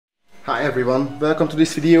Hi everyone, welcome to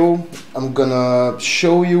this video. I'm gonna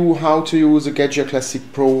show you how to use a GAGGIA Classic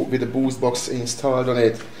Pro with a BoostBox installed on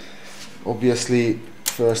it. Obviously,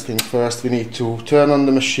 first thing first, we need to turn on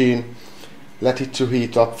the machine, let it to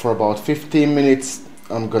heat up for about 15 minutes.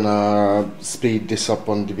 I'm gonna speed this up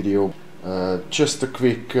on the video. Just a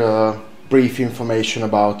quick brief information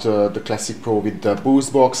about the Classic Pro with the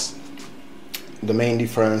BoostBox. The main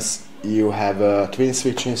difference, you have a twin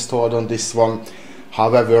switch installed on this one.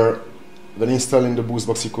 However, when installing the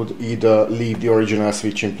BoostBox, you could either leave the original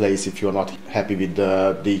switch in place if you're not happy with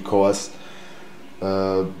the decals,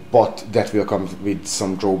 but that will come with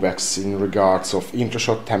some drawbacks in regards of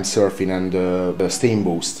Intrashot, temp surfing and the steam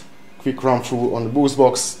boost. Quick run through on the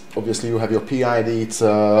BoostBox. Obviously you have your PID, it's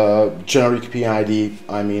a generic PID,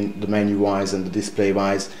 I mean the menu wise and the display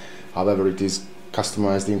wise, however it is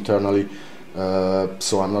customized internally.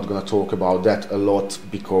 So I'm not going to talk about that a lot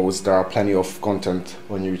because there are plenty of content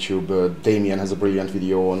on YouTube. Damien has a brilliant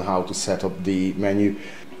video on how to set up the menu.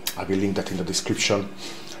 I will link that in the description.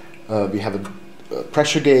 We have a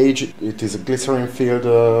pressure gauge. It is a glycerin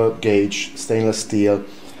filled gauge, stainless steel,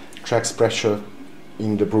 tracks pressure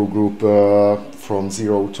in the brew group from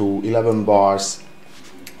 0 to 11 bars.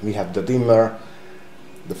 We have the dimmer,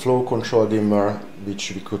 the flow control dimmer,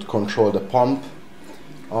 which we could control the pump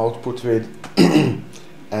output with,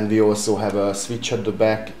 and we also have a switch at the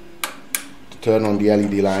back to turn on the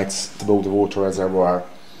LED lights above the water reservoir.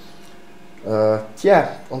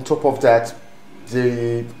 Yeah, on top of that,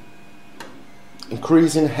 the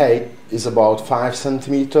increase in height is about 5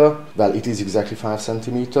 cm. Well, it is exactly 5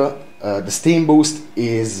 cm. The steam boost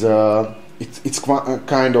is it's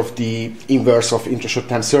kind of the inverse of Intrashot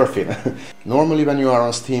temp surfing. Normally when you are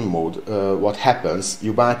on steam mode, what happens,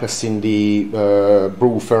 you bypass in the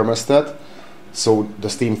brew thermostat, so the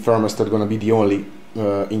steam thermostat gonna be the only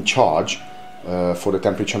in charge for the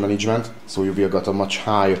temperature management, so you will get a much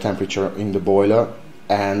higher temperature in the boiler.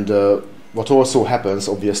 And what also happens,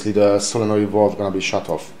 obviously the solenoid valve gonna be shut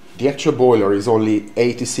off. The actual boiler is only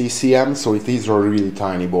 80 ccm, so it is a really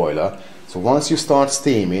tiny boiler. So once you start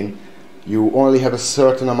steaming, you only have a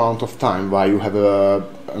certain amount of time while you have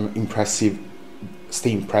an impressive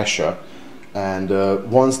steam pressure, and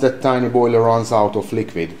once that tiny boiler runs out of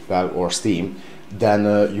liquid, well, or steam, then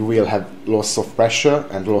you will have loss of pressure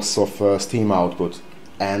and loss of steam output,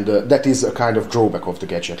 and that is a kind of drawback of the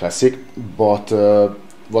GAGGIA Classic. But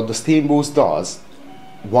what the steam boost does,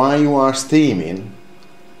 while you are steaming,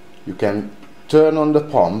 you can turn on the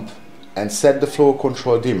pump and set the flow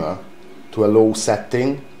control dimmer to a low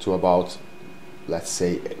setting, to about, let's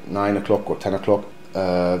say, 9 o'clock or 10 o'clock,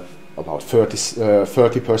 about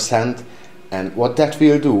 30%. And what that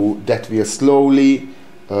will do, that will slowly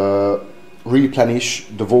replenish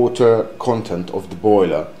the water content of the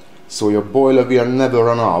boiler. So your boiler will never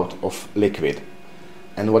run out of liquid.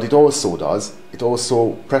 And what it also does, it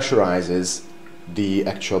also pressurizes the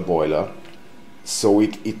actual boiler. So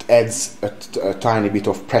it adds a tiny bit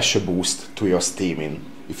of pressure boost to your steaming.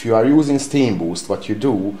 If you are using steam boost, what you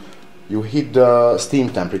do, you hit the steam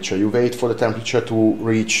temperature, you wait for the temperature to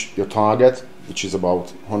reach your target, which is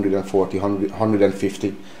about 140,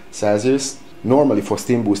 150 Celsius. Normally for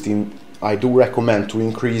steam boosting, I do recommend to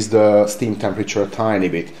increase the steam temperature a tiny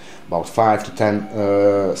bit, about 5 to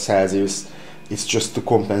 10 Celsius. It's just to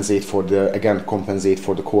compensate for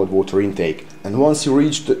the cold water intake. And once you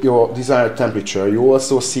reach your desired temperature, you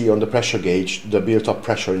also see on the pressure gauge the built-up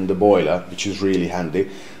pressure in the boiler, which is really handy.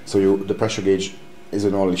 So the pressure gauge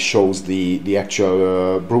isn't only shows the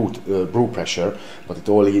actual brew pressure, but it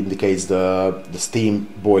only indicates the steam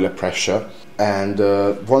boiler pressure. And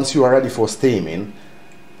once you are ready for steaming,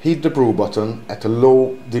 hit the brew button at a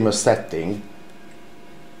low dimmer setting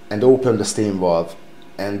and open the steam valve,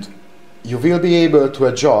 and you will be able to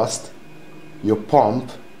adjust your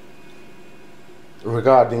pump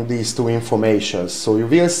regarding these two informations. So you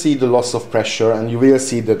will see the loss of pressure and you will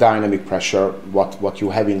see the dynamic pressure, what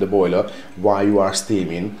you have in the boiler while you are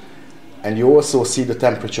steaming, and you also see the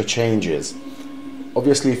temperature changes.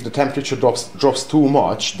 Obviously, if the temperature drops too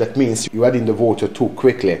much, that means you add in the water too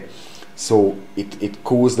quickly, so it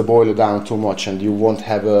cools the boiler down too much and you won't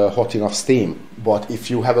have a hot enough steam. But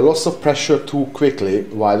if you have a loss of pressure too quickly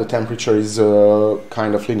while the temperature is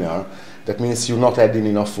kind of linear, that means you're not adding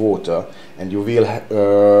enough water, and you will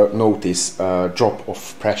notice a drop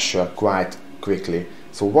of pressure quite quickly.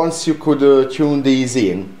 So once you could tune these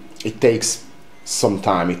in, it takes some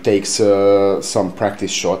time, it takes some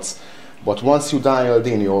practice shots, But once you dialed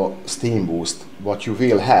in your steam boost, what you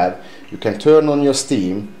will have, you can turn on your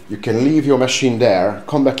steam, you can leave your machine there,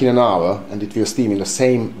 come back in an hour, and it will steam in the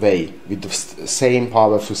same way, with the same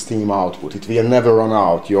powerful steam output. It will never run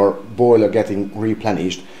out, your boiler getting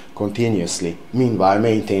replenished continuously, meanwhile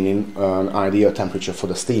maintaining an ideal temperature for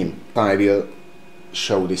the steam. I will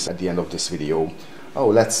show this at the end of this video. Oh,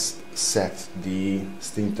 let's set the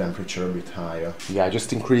steam temperature a bit higher. Yeah, I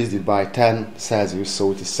just increased it by 10 Celsius,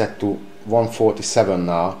 so it is set to 147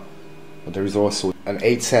 now. But there is also an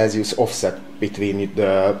 8 Celsius offset between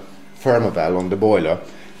the thermostat on the boiler,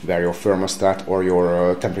 where your thermostat or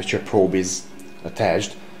your temperature probe is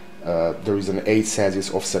attached. There is an 8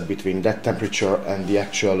 Celsius offset between that temperature and the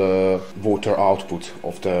actual water output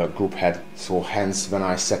of the group head. So hence, when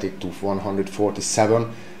I set it to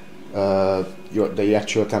 147, the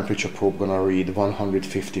actual temperature probe gonna read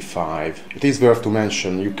 155. It is worth to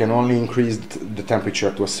mention, you can only increase the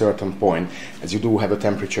temperature to a certain point, as you do have a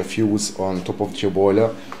temperature fuse on top of your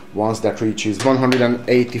boiler. Once that reaches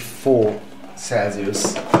 184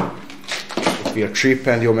 Celsius, it will trip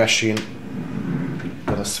and your machine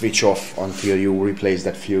gonna switch off until you replace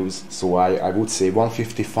that fuse. So I would say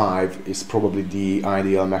 155 is probably the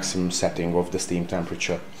ideal maximum setting of the steam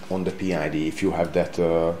temperature on the PID, if you have that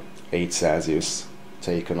 8 Celsius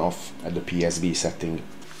taken off at the PSB setting.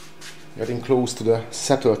 Getting close to the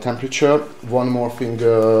settled temperature. One more thing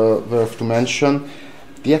worth to mention.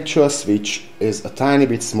 The actual switch is a tiny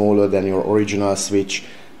bit smaller than your original switch,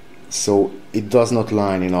 so it does not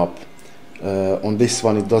line up. On this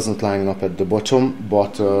one it doesn't line up at the bottom,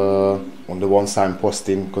 but on the ones I'm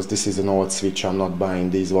posting, because this is an old switch, I'm not buying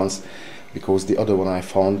these ones, because the other one I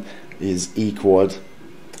found is equaled,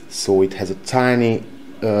 so it has a tiny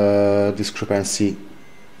discrepancy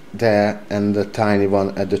there and a tiny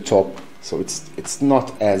one at the top, so it's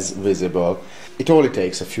not as visible. It only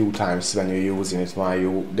takes a few times when you're using it while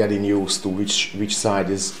you're getting used to which side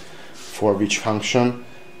is for which function,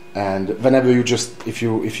 and whenever you just, if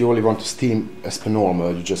you only want to steam as per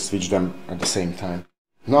normal, you just switch them at the same time.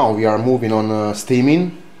 Now we are moving on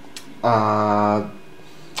steaming. I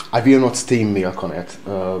will not steam milk on it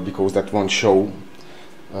because that won't show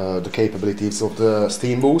the capabilities of the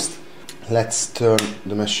steam boost. Let's turn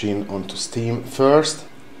the machine onto steam first.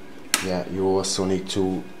 Yeah, you also need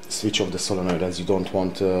to switch off the solenoid, as you don't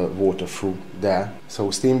want water through there.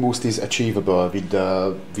 So steam boost is achievable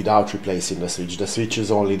without replacing the switch. The switch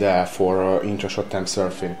is only there for intrashot temp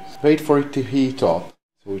surfing. Wait for it to heat up.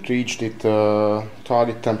 So it reached its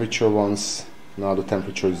target temperature once. Now the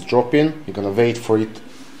temperature is dropping. You're gonna wait for it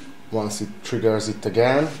once it triggers it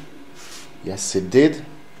again. Yes, it did.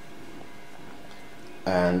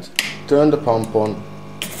 And turn the pump on.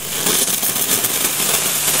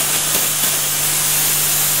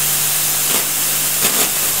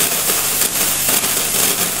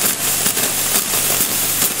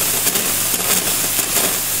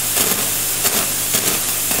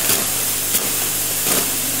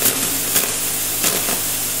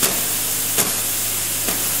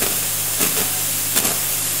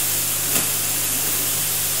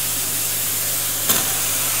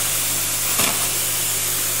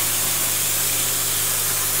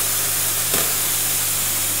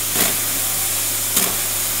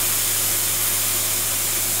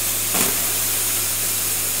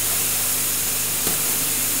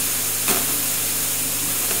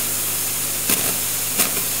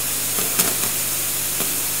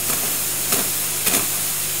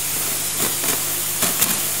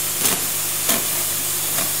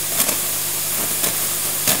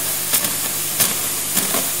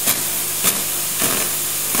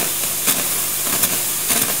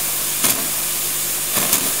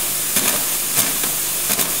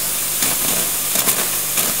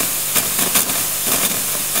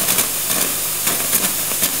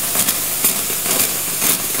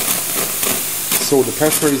 So the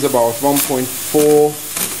pressure is about 1.4,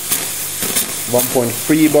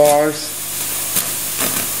 1.3 bars.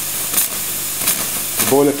 The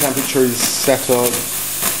boiler temperature is settled,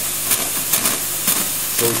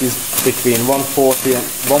 so it is between 130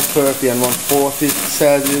 and 140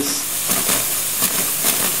 Celsius.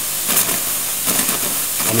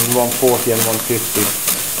 I mean 140 and 150.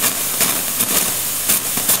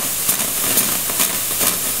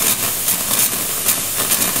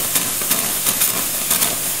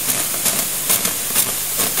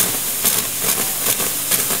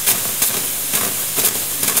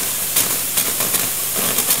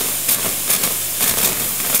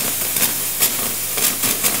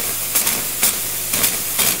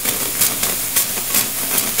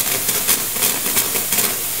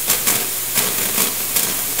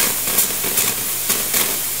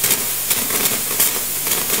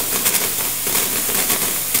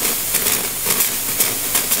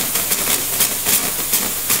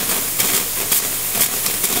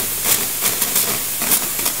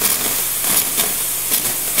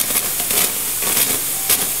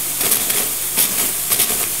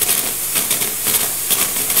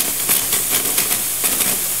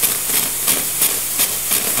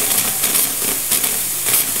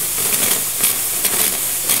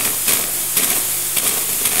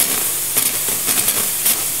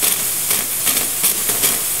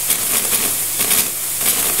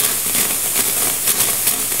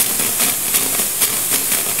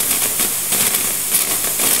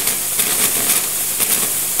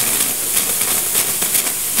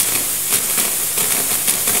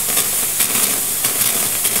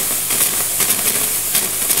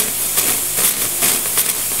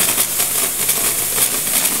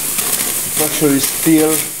 temperature is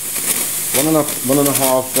still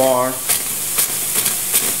 1.5 bar,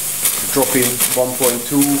 dropping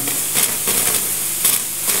 1.2.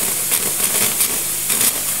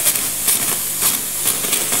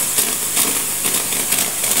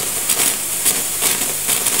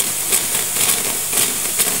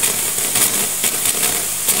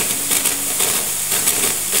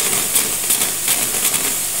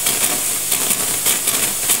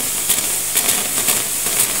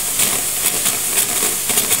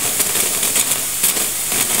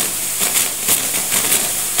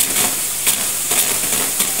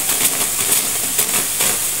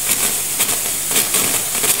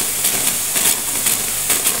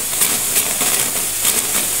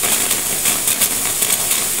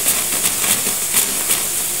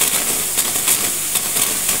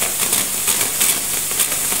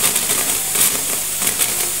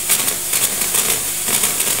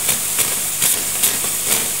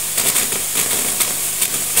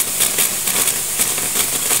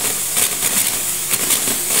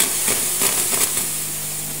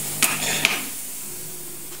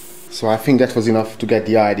 So I think that was enough to get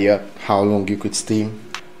the idea how long you could steam.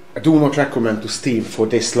 I do not recommend to steam for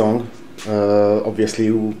this long. Obviously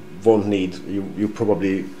you won't need, you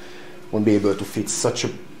probably won't be able to fit such a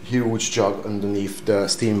huge jug underneath the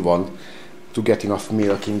steam one to get enough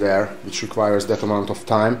milk in there, which requires that amount of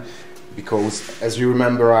time, because as you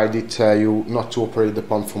remember I did tell you not to operate the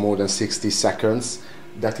pump for more than 60 seconds.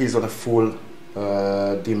 That is on a full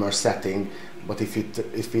dimmer setting, but if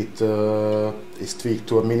it is tweaked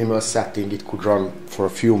to a minimal setting, it could run for a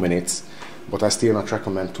few minutes, but I still not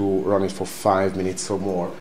recommend to run it for 5 minutes or more.